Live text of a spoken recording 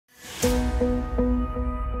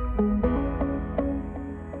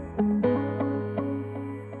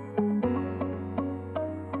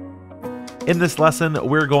In this lesson,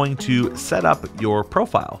 we're going to set up your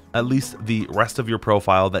profile, at least the rest of your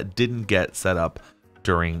profile that didn't get set up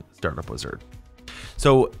during Startup Wizard.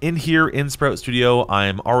 So in here in Sprout Studio,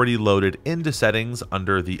 I'm already loaded into settings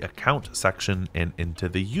under the account section and into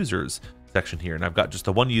the users section here. And I've got just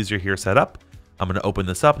the one user here set up. I'm going to open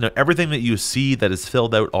this up. Now, everything that you see that is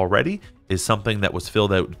filled out already is something that was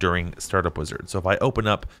filled out during Startup Wizard. So if I open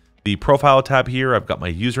up the profile tab here, I've got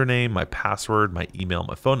my username, my password, my email,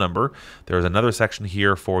 my phone number. There's another section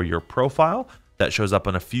here for your profile that shows up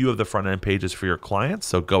on a few of the front end pages for your clients.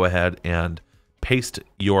 So go ahead and paste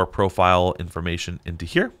your profile information into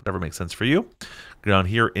here, whatever makes sense for you. Go down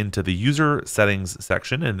here into the user settings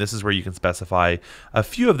section, and this is where you can specify a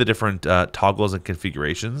few of the different toggles and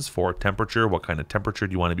configurations for temperature. What kind of temperature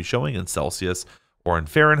do you want to be showing in Celsius or in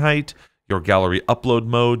Fahrenheit? Your gallery upload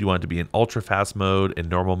mode, you want it to be in ultra fast mode, in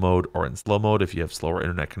normal mode, or in slow mode if you have slower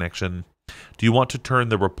internet connection. Do you want to turn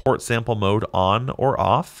the report sample mode on or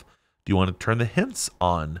off? Do you want to turn the hints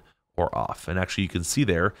on or off? And actually you can see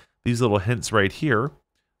there, these little hints right here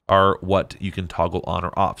are what you can toggle on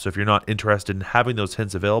or off. So if you're not interested in having those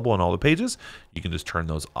hints available on all the pages, you can just turn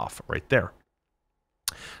those off right there.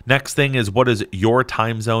 Next thing is, what is your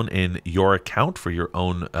time zone in your account for your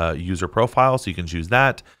own user profile? So you can choose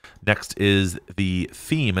that. Next is the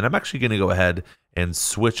theme. And I'm actually going to go ahead and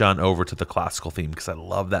switch on over to the classical theme because I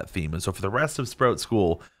love that theme. And so for the rest of Sprout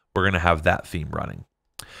School, we're going to have that theme running.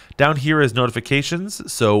 Down here is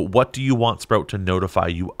notifications. So what do you want Sprout to notify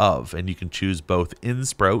you of? And you can choose both in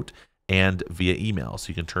Sprout and via email. So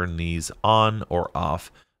you can turn these on or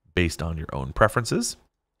off based on your own preferences.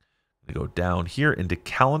 I'm going to go down here into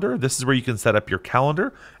calendar. This is where you can set up your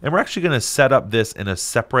calendar. And we're actually going to set up this in a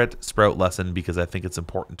separate Sprout lesson because I think it's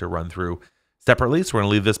important to run through separately. So we're going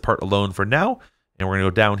to leave this part alone for now. And we're going to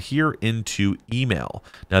go down here into email.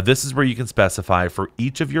 Now, this is where you can specify for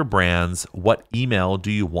each of your brands, what email do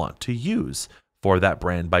you want to use for that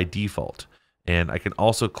brand by default. And I can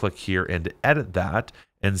also click here and edit that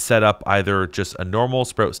and set up either just a normal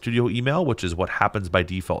Sprout Studio email, which is what happens by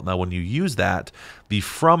default. Now, when you use that, the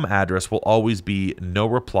from address will always be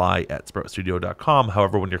noreply@sproutstudio.com.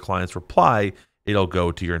 However, when your clients reply, it'll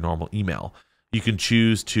go to your normal email. You can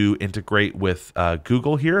choose to integrate with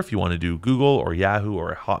Google here if you want to do Google or Yahoo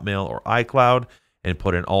or Hotmail or iCloud and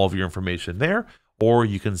put in all of your information there, or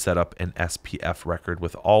you can set up an SPF record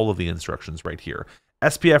with all of the instructions right here.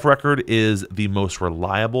 SPF record is the most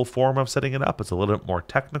reliable form of setting it up. It's a little bit more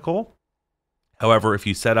technical. However, if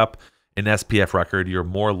you set up an SPF record, you're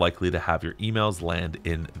more likely to have your emails land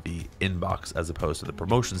in the inbox as opposed to the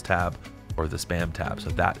promotions tab or the spam tab. So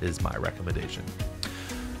that is my recommendation.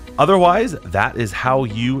 Otherwise, that is how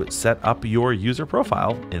you set up your user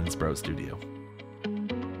profile in Sprout Studio.